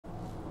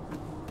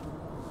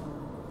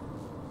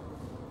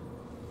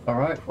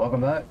Alright,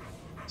 welcome back.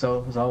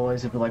 So, as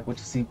always, if you like what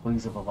you see,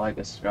 please leave a like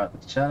and subscribe to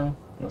the channel.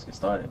 Let's get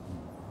started.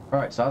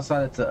 Alright, so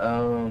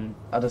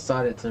I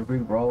decided to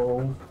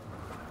re-roll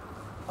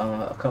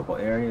a couple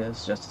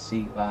areas just to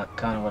see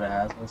kind of what it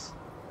has us.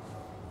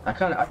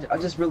 I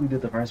just really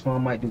did the first one. I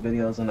might do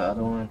videos on the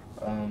other one.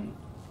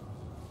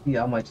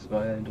 Yeah, I might just go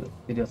ahead and do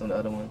videos on the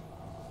other one.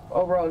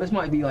 Overall, this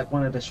might be like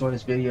one of the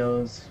shortest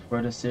videos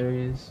for this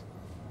series.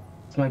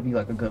 This might be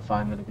like a good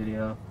 5-minute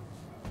video.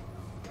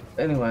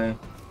 Anyway,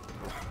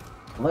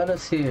 let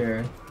us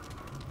here,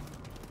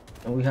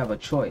 and we have a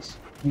choice.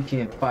 We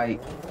can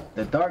fight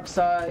the dark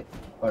side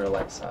or the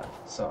light side.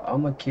 So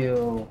I'm gonna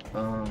kill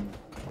I'm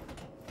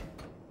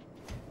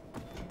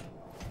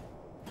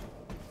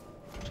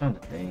trying to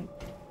think.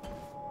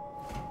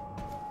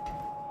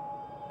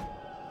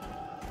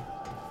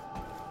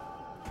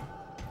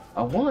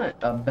 I want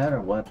a better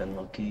weapon,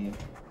 low-key.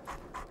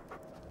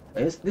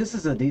 This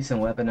is a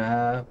decent weapon to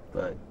have,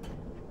 but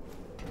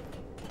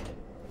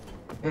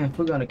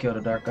we're gonna kill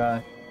the dark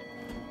guy.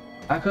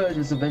 I could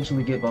just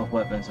eventually get both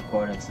weapons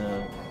according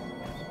to.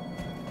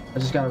 I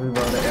just gotta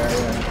reroll the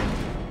area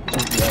and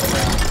choose the other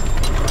round.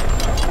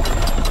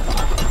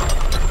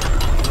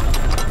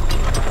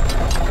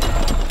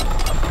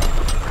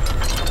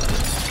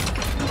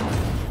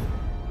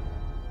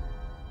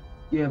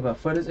 Yeah, but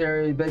for this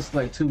area,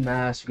 basically like 2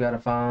 masks you gotta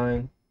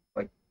find.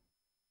 Like,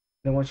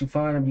 then once you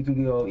find them, you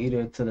can go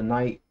either to the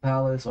night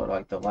palace or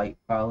like the light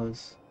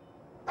palace.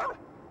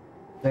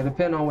 They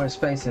depend on where it's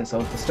facing, so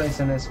if it's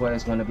facing this way,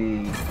 it's going to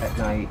be at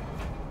night.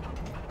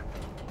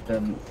 The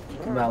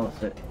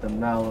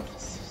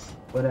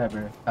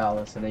whatever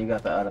palace, and then you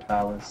got the other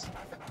palace.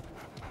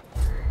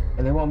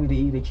 And they want me to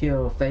either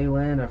kill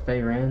Fearin or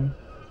Fearin.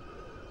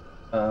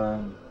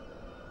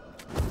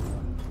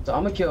 So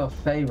I'm gonna kill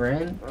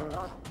Fearin.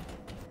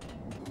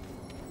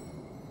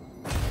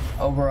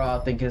 Overall,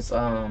 I think it's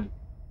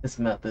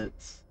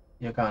methods.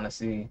 You'll kind of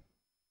see.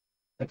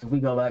 Like if we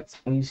go back,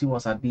 when you see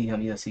once I beat him,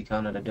 you'll see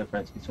kind of the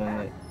difference between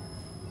it.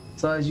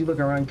 So as you look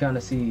around, you kind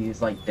of see it's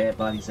like dead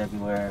bodies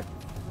everywhere.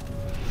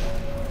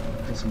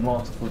 Just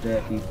multiple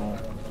dead people.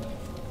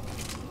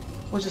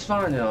 Which is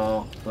fine and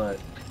all, but,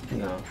 you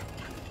know.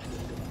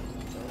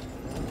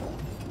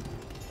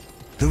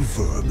 The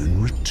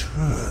vermin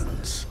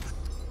returns.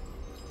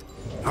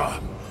 Ah,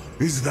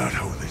 is that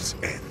how this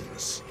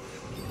ends?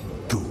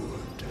 Good.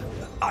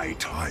 I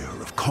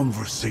tire of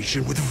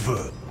conversation with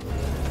vermin.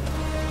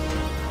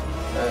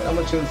 I'm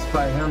gonna choose to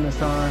fight him this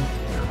time.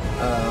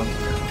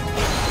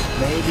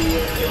 Maybe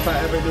if I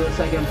ever do a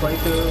second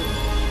playthrough,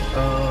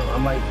 I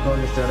might go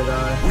against the other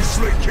guy. We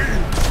slay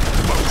king!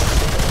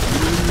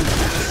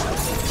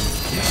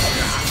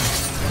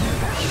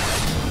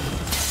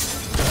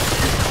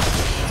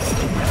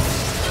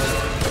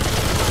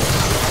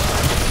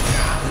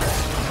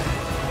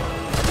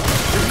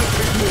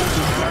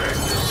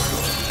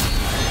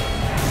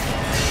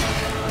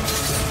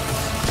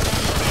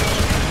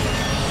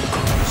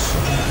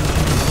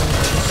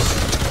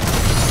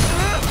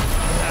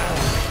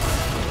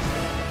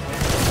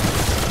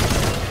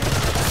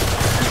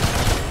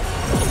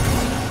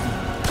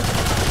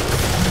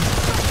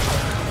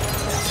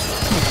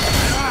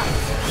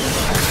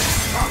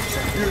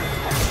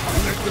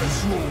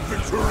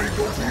 Victory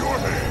go to your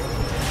hand!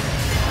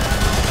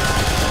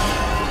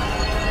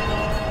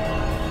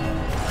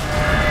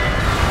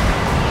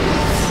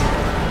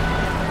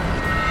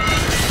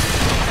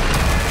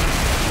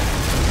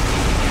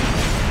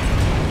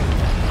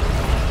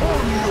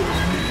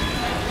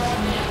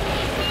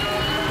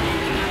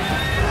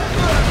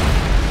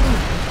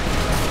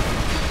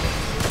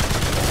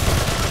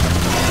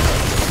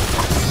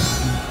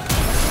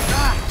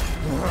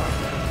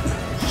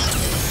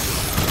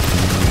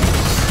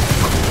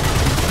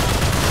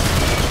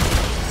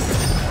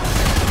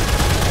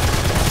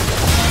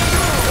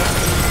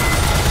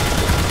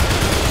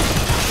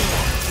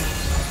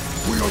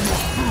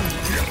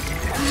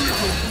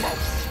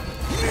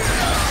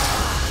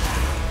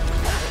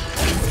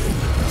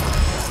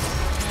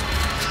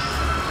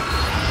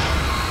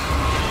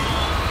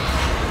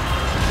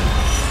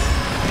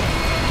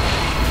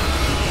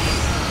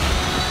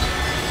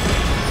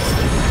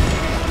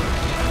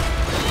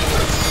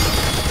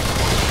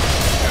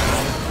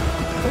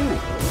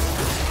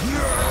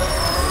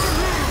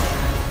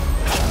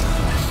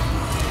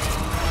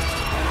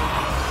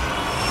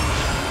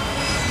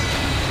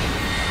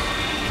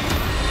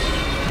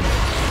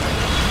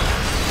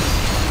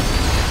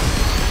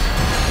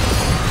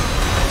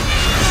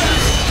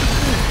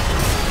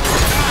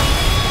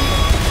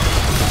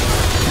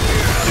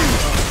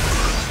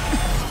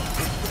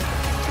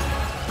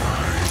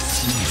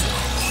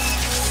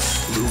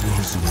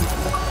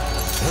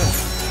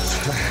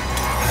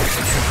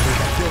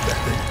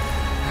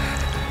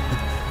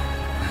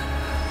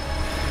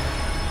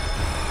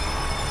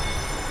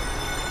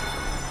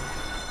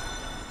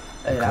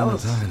 Hey, that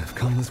was... Clementine have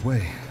come this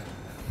way.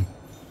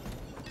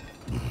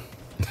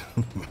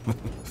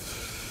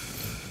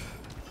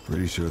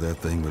 Pretty sure that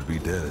thing would be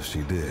dead if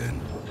she did.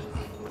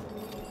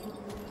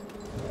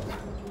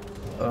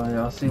 Oh,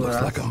 y'all see Looks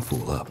what like I'm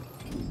full up.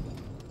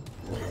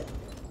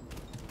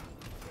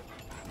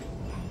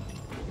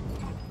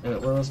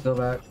 let's go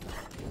back.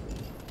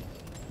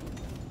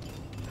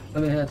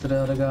 Let me head to the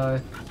other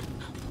guy.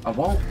 I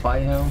won't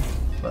fight him,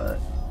 but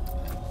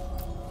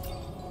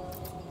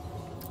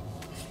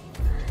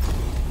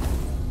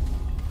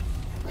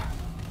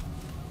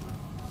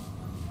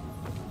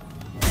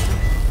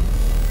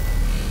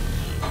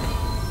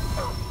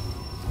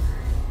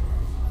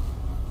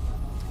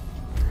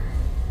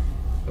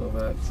go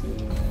back to.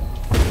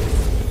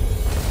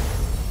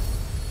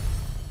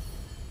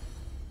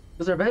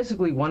 Because they're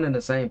basically one and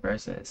the same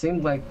person. It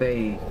seems like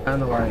they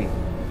kind of like.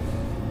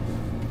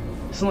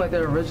 It seems like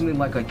they're originally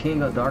like a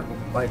king of dark,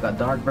 like a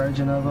dark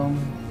version of them.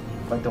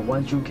 Like the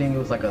one true king, it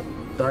was like a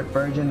dark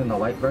version and a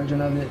light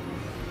version of it.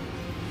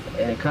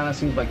 And it kind of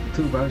seems like the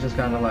two versions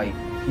kind of like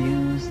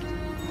fused.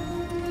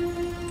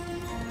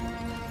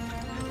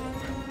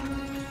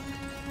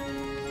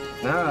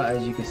 Now,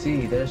 as you can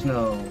see, there's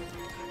no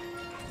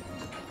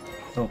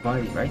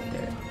body right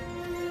there.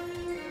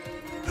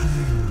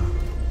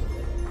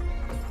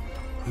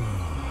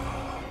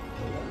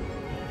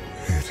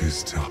 It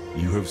is done.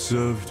 You have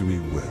served me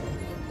well.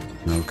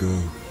 Now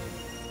go,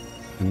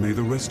 and may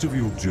the rest of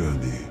your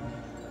journey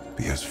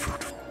be as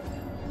fruitful.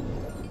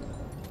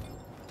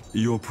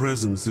 Your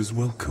presence is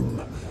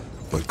welcome,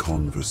 but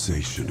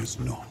conversation is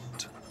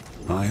not.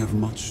 I have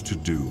much to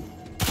do.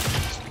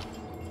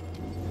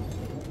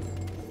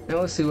 Now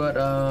let's see what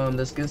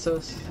this gets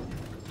us.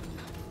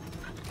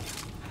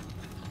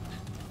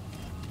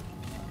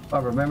 If I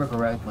remember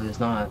correctly, it's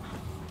not.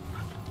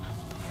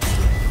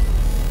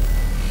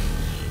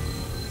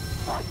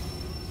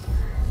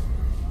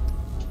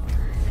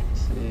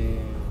 Let's see.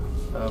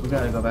 We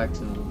gotta go back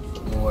to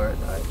Lord,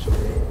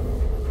 actually.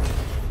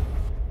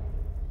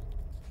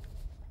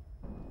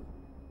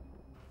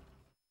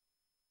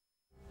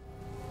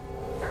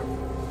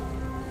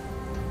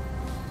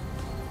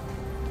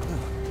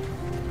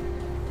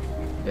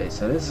 Okay,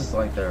 so this is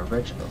like the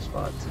original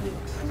spot too.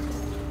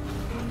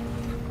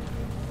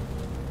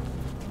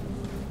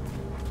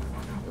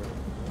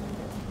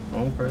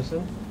 Wrong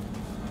person.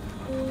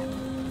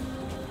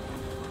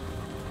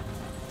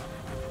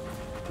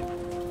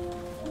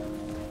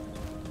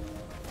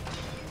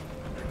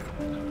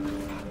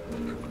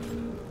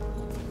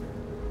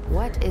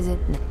 What is it?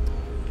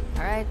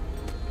 All right.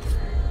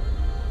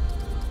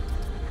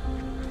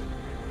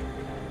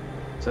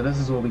 So this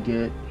is what we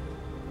get.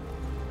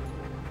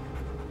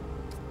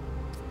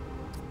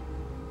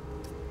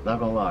 Not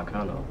gonna lie,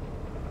 kind of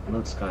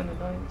looks kind of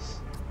nice.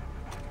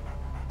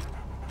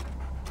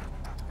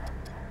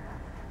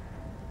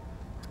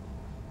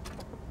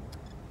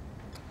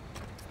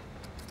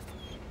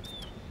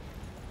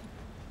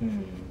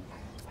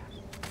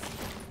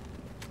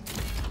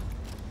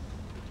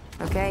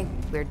 Okay,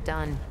 we're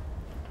done.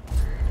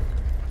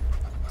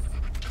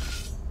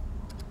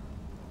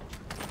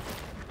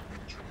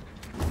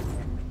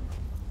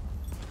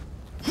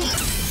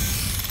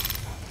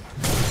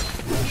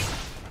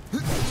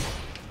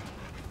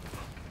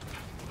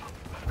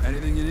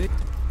 Anything you need?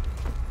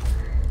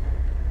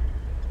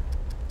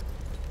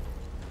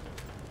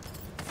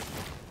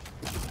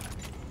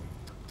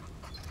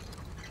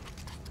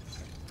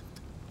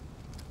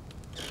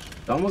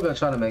 So I'm gonna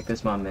try to make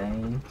this my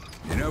main.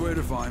 You know where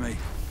to find me.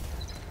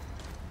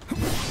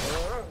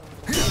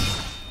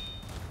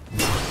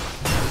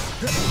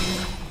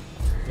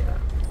 Yeah.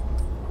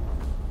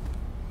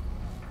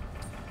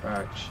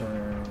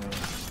 Fracture.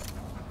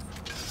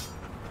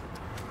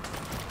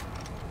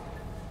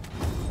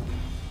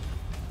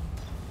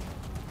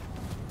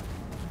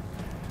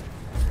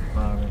 If I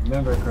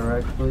remember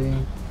correctly,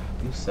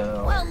 you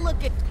sell. Well,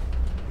 look at.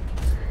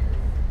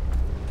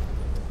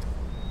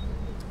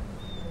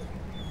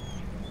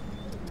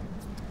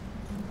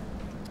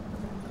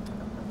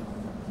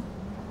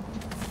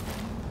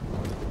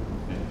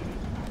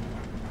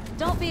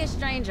 Don't be a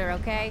stranger,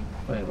 okay?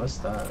 Wait, what's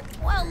that?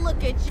 Well,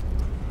 look at you.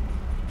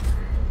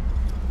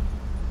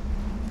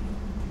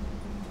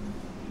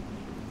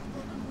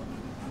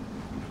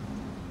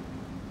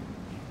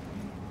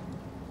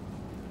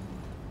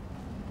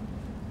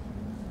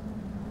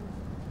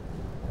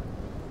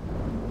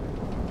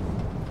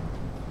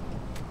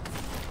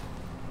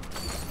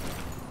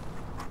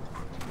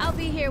 I'll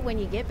be here when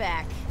you get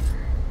back.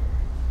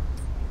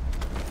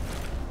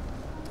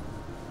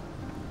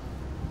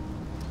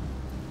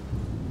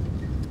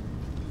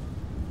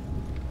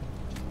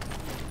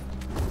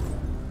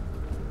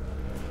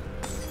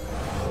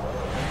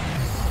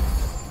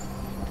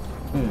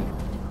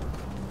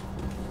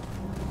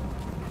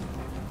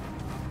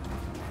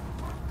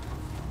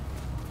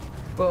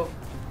 Well,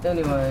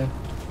 anyway,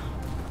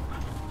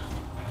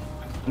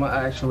 I'm gonna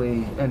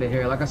actually end it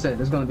here. Like I said,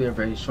 this is gonna be a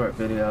very short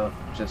video,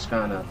 just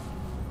kind of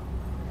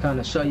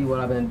show you what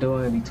I've been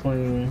doing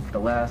between the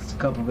last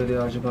couple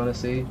videos you're gonna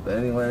see. But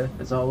anyway,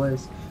 as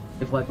always,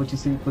 if you like what you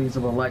see, please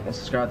leave a like and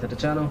subscribe to the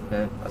channel,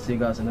 and I'll see you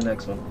guys in the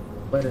next one.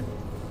 Later.